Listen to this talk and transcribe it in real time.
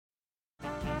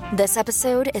This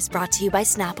episode is brought to you by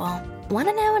Snapple. Want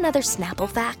to know another Snapple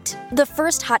fact? The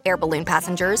first hot air balloon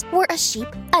passengers were a sheep,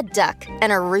 a duck,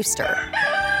 and a rooster.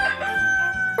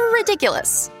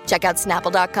 Ridiculous. Check out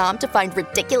Snapple.com to find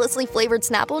ridiculously flavored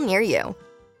Snapple near you.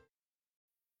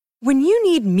 When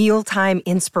you need mealtime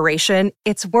inspiration,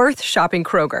 it's worth shopping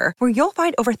Kroger, where you'll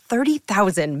find over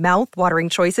 30,000 mouth-watering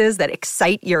choices that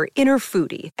excite your inner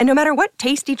foodie. And no matter what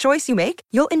tasty choice you make,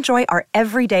 you'll enjoy our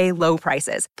everyday low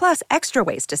prices, plus extra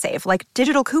ways to save, like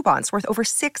digital coupons worth over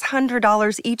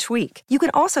 $600 each week. You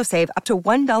can also save up to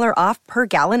 $1 off per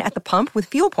gallon at the pump with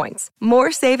fuel points.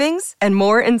 More savings and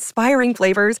more inspiring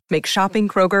flavors make shopping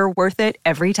Kroger worth it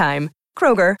every time.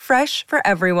 Kroger, fresh for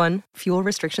everyone. Fuel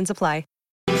restrictions apply.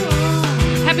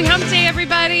 Happy Hump Day,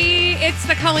 everybody. It's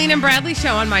the Colleen and Bradley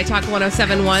Show on My Talk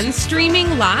 1071,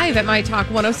 streaming live at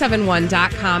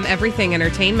MyTalk1071.com. Everything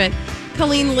Entertainment.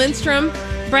 Colleen Lindstrom,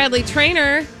 Bradley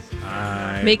Trainer,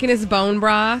 making his bone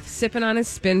broth, sipping on his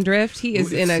Spindrift. He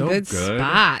is in a good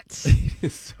spot. It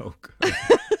is so good.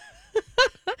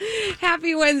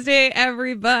 Happy Wednesday,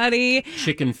 everybody.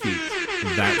 Chicken feet.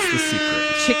 That's the secret.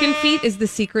 Chicken feet is the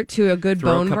secret to a good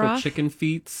bone broth. Throw a couple chicken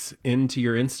feet into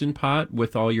your Instant Pot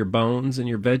with all your bones and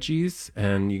your veggies,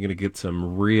 and you're going to get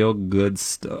some real good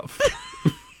stuff.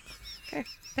 Okay,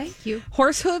 thank you.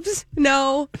 Horse hooves?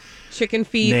 No. Chicken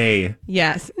feet? Nay.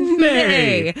 Yes.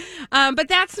 Nay. But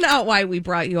that's not why we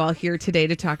brought you all here today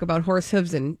to talk about horse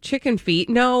hooves and chicken feet.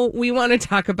 No, we want to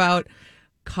talk about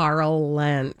Carl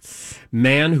Lentz.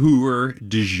 Man-hooer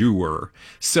du jour.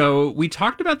 So we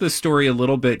talked about this story a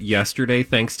little bit yesterday,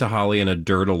 thanks to Holly and a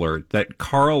Dirt Alert, that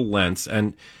Carl Lentz,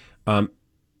 and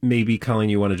maybe, Colleen,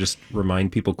 you want to just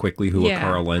remind people quickly who a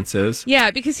Carl Lentz is? Yeah,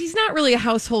 because he's not really a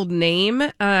household name,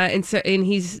 and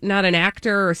he's not an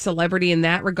actor or celebrity in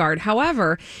that regard.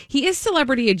 However, he is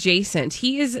celebrity adjacent.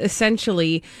 He is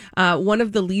essentially one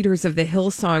of the leaders of the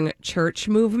Hillsong Church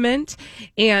movement,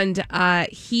 and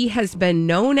he has been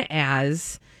known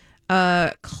as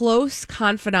a close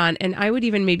confidant, and I would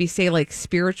even maybe say like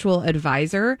spiritual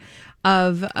advisor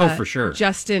of for sure.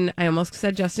 I almost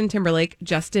said Justin Timberlake,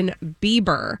 Justin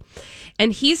Bieber.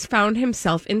 And he's found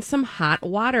himself in some hot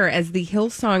water as the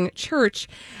Hillsong Church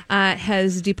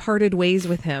has departed ways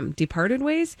with him. Departed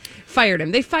ways? Fired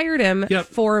him. They fired him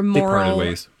for moral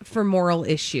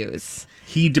issues.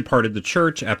 He departed the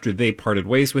church after they parted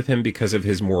ways with him because of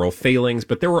his moral failings,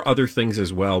 but there were other things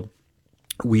as well.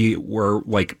 We were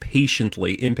like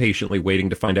impatiently waiting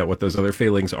to find out what those other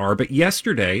failings are. But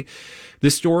yesterday,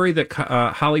 the story that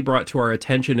Holly brought to our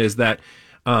attention is that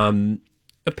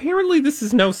apparently this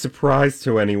is no surprise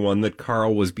to anyone that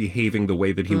Carl was behaving the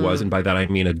way that he was. And by that, I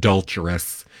mean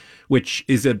adulterous, which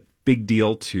is a big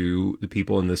deal to the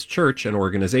people in this church and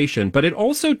organization. But it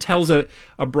also tells a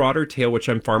broader tale, which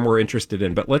I'm far more interested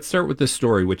in. But let's start with this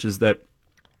story, which is that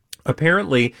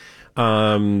apparently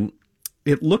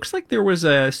it looks like there was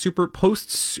a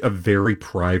very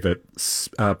private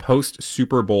post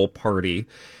Super Bowl party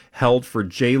held for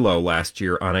J-Lo last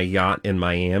year on a yacht in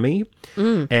Miami.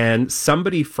 And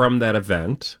somebody from that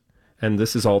event, and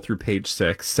this is all through Page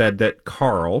 6, said that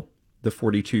Carl, the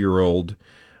 42-year-old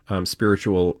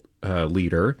spiritual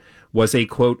leader, was a,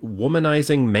 quote,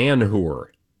 womanizing man-whore.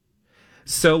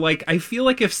 So, like, I feel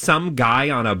like if some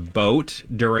guy on a boat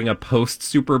during a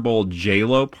post-Super Bowl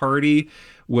J-Lo party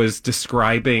was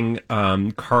describing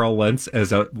Carl Lentz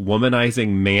as a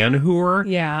womanizing man-whore.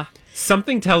 Yeah.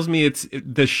 Something tells me it's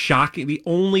the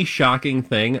only shocking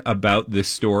thing about this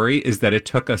story is that it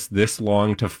took us this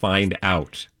long to find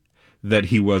out that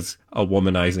he was a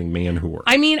womanizing man-whore.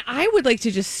 I mean, I would like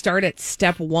to just start at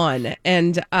step one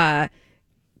and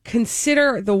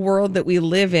consider the world that we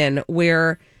live in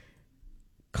where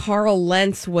Carl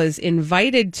Lentz was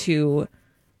invited to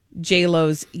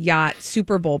J-Lo's yacht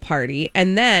Super Bowl party,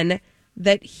 and then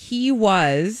that he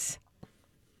was,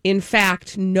 in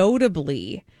fact,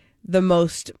 notably the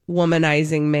most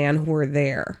womanizing man who were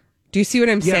there. Do you see what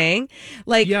I'm saying?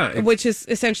 Like, which is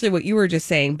essentially what you were just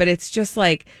saying, but it's just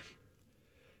like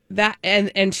that,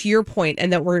 and to your point,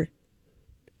 and that we're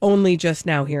only just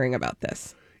now hearing about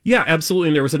this. Yeah, absolutely.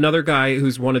 And there was another guy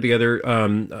who's one of the other,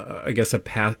 I guess,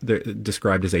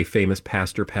 described as a famous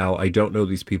pastor pal. I don't know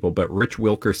these people, but Rich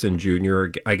Wilkerson Jr.,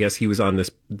 I guess he was on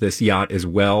this yacht as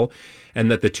well. And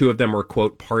that the two of them were,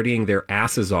 quote, partying their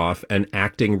asses off and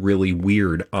acting really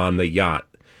weird on the yacht.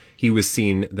 He was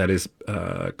seen, that is,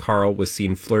 Carl was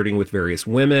seen flirting with various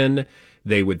women.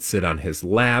 They would sit on his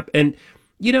lap. And,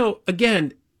 you know,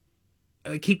 again,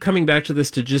 I keep coming back to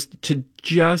this to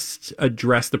just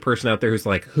address the person out there who's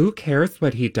like, who cares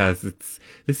what he does?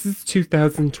 This is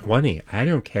 2020. I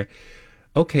don't care.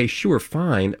 Okay, sure,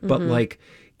 fine. But like,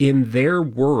 in their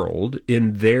world,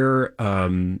 in their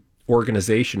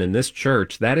organization, in this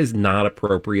church, that is not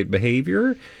appropriate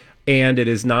behavior. And it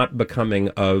is not becoming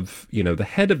of, the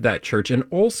head of that church. And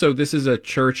also, this is a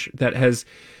church that has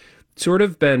sort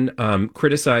of been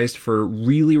criticized for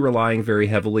really relying very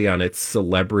heavily on its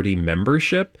celebrity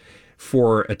membership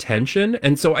for attention.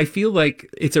 And so I feel like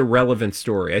it's a relevant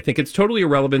story. I think it's totally a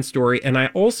relevant story. And I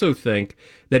also think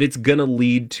that it's going to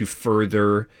lead to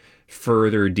further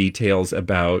details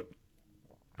about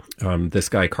this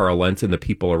guy, Carl Lentz, and the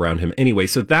people around him. Anyway,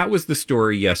 so that was the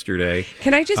story yesterday.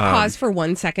 Can I just pause for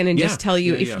 1 second and just tell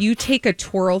you, if you take a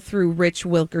twirl through Rich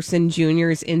Wilkerson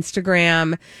Jr.'s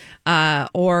Instagram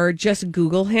or just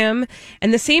Google him,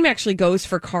 and the same actually goes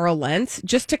for Carl Lentz,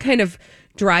 just to kind of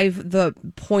drive the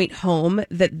point home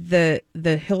that the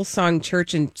Hillsong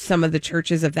Church and some of the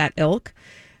churches of that ilk,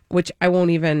 which I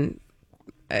won't even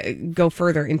go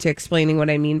further into explaining what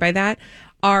I mean by that,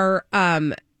 are...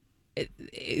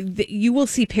 you will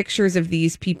see pictures of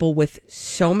these people with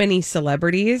so many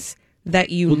celebrities that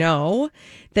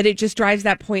that it just drives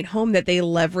that point home that they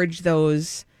leverage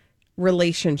those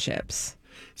relationships.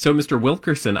 So Mr.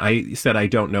 Wilkerson, I said I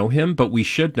don't know him, but we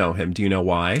should know him. Do you know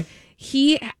why?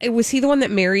 Was he the one that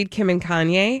married Kim and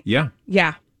Kanye? Yeah.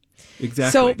 Yeah.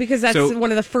 Exactly. So because that's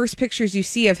one of the first pictures you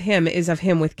see of him is of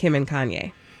him with Kim and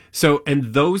Kanye. So,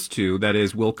 and those two, that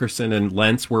is Wilkerson and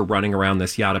Lentz, were running around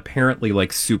this yacht, apparently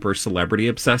like super celebrity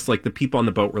obsessed. Like the people on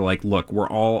the boat were like, look, we're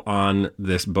all on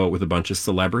this boat with a bunch of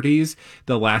celebrities.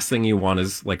 The last thing you want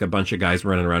is like a bunch of guys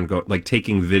running around,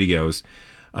 taking videos,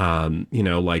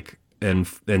 and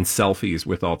selfies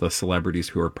with all the celebrities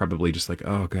who are probably just like,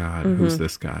 oh God, who's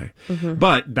this guy?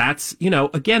 But that's,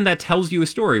 again, that tells you a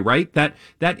story, right? That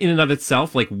in and of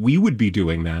itself, like we would be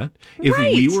doing that. If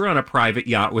we were on a private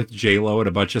yacht with J-Lo and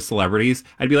a bunch of celebrities,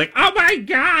 I'd be like, oh my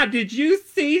God, did you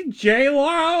see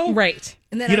J-Lo? Right.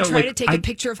 And then I try to take a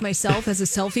picture of myself as a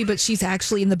selfie, but she's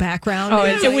actually in the background. Oh,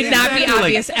 it would not be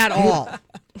obvious at all.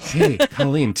 Hey,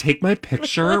 Colleen, take my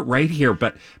picture right here,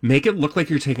 but make it look like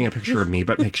you're taking a picture of me,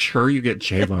 but make sure you get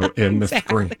J-Lo in the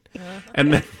frame.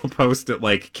 And then we'll post it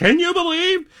like, can you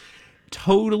believe?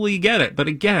 Totally get it. But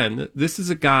again, this is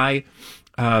a guy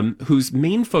whose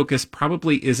main focus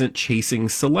probably isn't chasing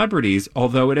celebrities,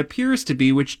 although it appears to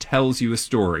be, which tells you a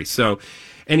story. So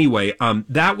anyway,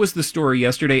 that was the story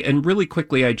yesterday. And really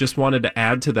quickly, I just wanted to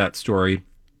add to that story,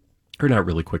 or not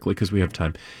really quickly because we have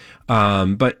time.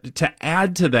 But to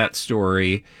add to that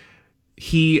story,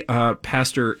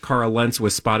 Pastor Carl Lentz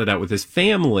was spotted out with his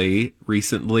family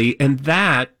recently, and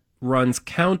that runs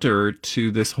counter to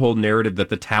this whole narrative that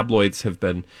the tabloids have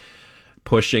been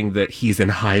pushing, that he's in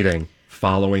hiding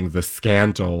following the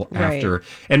scandal after.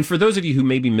 And for those of you who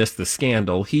maybe missed the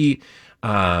scandal, he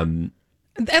had an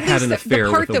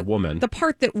affair with a woman. The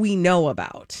part that we know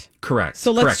about. Correct.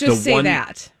 So let's just say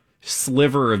that.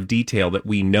 Sliver of detail that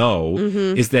we know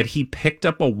is that he picked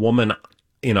up a woman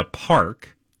in a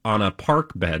park on a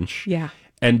park bench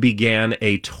and began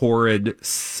a torrid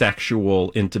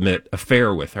sexual intimate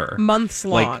affair with her months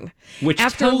long, which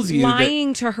after tells you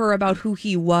lying to her about who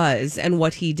he was and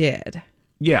what he did.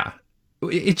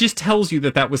 It just tells you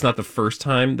that was not the first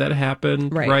time that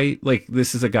happened, right? Like,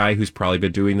 this is a guy who's probably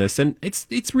been doing this, and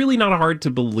it's really not hard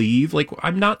to believe. Like,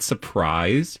 I'm not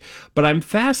surprised, but I'm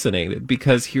fascinated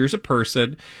because here's a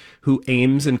person who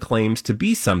aims and claims to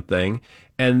be something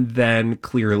and then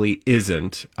clearly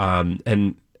isn't.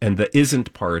 And the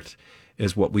isn't part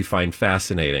is what we find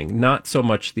fascinating. Not so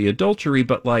much the adultery,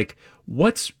 but like,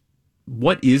 what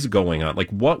is going on? Like,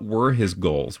 what were his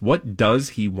goals? What does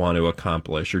he want to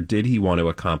accomplish, or did he want to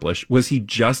accomplish? Was he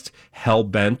just hell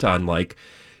bent on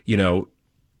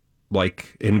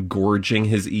engorging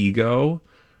his ego,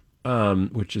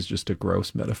 which is just a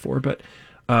gross metaphor, but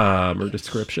or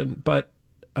description, but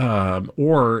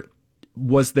or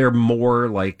was there more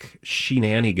like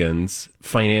shenanigans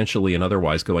financially and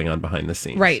otherwise going on behind the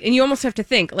scenes? Right. And you almost have to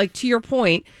think, like, to your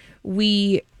point,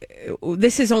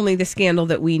 this is only the scandal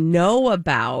that we know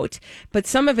about, but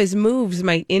some of his moves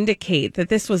might indicate that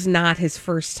this was not his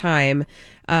first time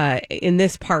in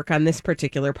this park on this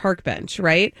particular park bench,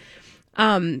 right?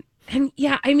 And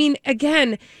yeah, I mean,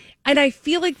 again, and I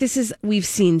feel like we've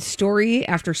seen story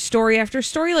after story after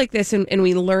story like this, and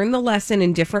we learn the lesson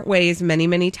in different ways many,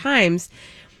 many times,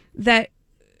 that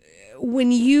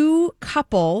when you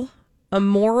couple a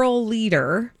moral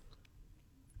leader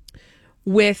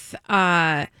with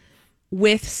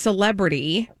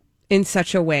celebrity in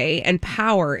such a way and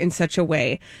power in such a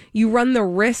way, you run the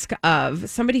risk of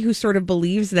somebody who sort of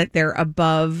believes that they're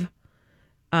above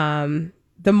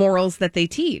the morals that they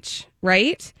teach,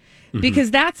 right?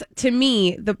 Because that's, to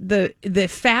me,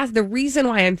 the reason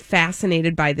why I'm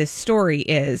fascinated by this story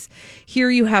is here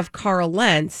you have Carl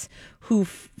Lentz, who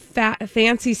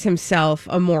fancies himself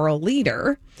a moral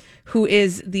leader, who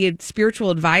is the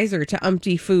spiritual advisor to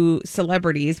umpty-foo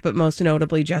celebrities, but most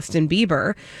notably Justin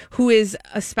Bieber, who is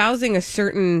espousing a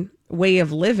certain way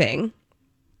of living,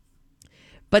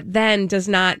 but then does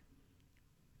not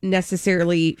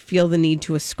necessarily feel the need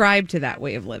to ascribe to that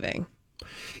way of living.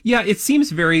 Yeah, it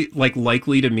seems very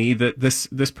likely to me that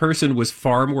this person was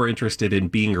far more interested in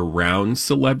being around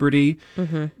celebrity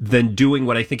than doing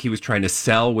what I think he was trying to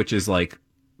sell, which is like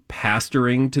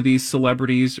pastoring to these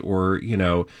celebrities or,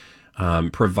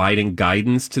 providing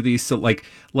guidance to these. Like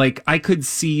I could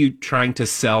see you trying to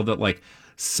sell that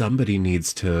somebody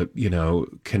needs to,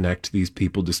 connect these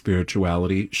people to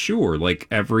spirituality. Sure,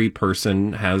 every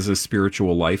person has a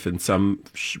spiritual life in some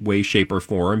way, shape, or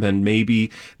form, and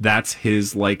maybe that's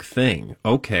his thing.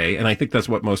 Okay, and I think that's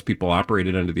what most people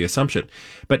operated under the assumption.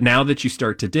 But now that you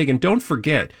start to dig, and don't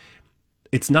forget,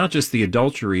 it's not just the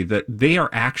adultery, that they are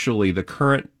actually the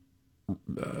current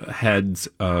heads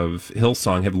of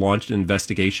Hillsong have launched an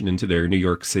investigation into their New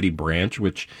York City branch,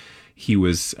 which he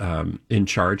was in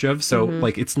charge of. So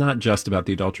it's not just about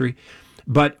the adultery,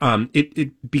 but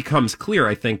it becomes clear,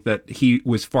 I think, that he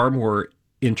was far more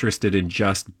interested in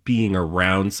just being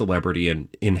around celebrity and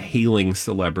inhaling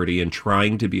celebrity and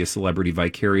trying to be a celebrity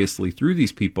vicariously through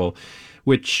these people,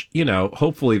 which,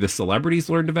 hopefully the celebrities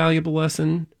learned a valuable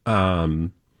lesson.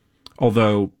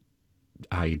 Although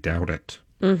I doubt it.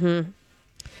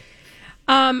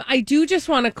 I do just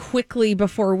want to quickly,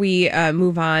 before we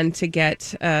move on to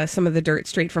get some of the dirt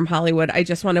straight from Hollywood, I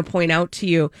just want to point out to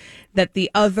you that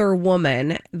the other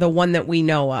woman, the one that we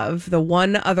know of, the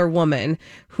one other woman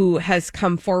who has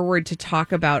come forward to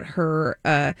talk about her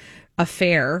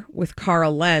affair with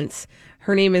Carl Lentz,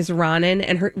 her name is Ronan,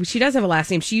 and she does have a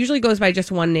last name. She usually goes by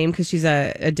just one name because she's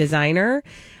a designer.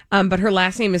 But her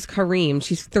last name is Kareem.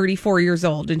 She's 34 years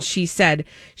old, and she said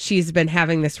she's been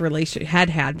having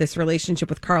had this relationship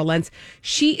with Carl Lentz.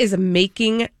 She is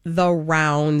making the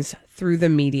rounds through the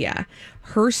media.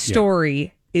 Her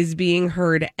story is being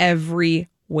heard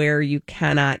everywhere. You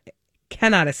cannot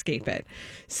escape it.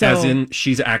 So, as in,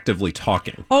 she's actively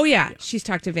talking. Oh, yeah. She's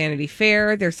talked to Vanity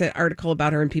Fair. There's an article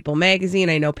about her in People magazine.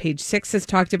 I know Page Six has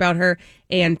talked about her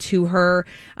and to her.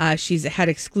 She's had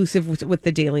exclusive with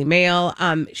the Daily Mail.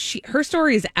 Her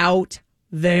story is out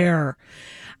there.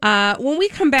 When we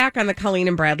come back on the Colleen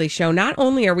and Bradley show, not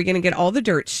only are we going to get all the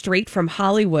dirt straight from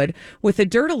Hollywood with a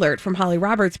dirt alert from Holly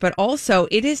Roberts, but also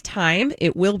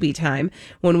it will be time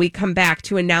when we come back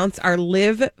to announce our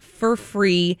Live for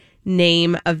Free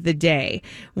name of the day.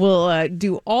 We'll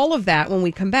do all of that when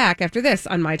we come back after this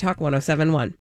on My Talk 1071.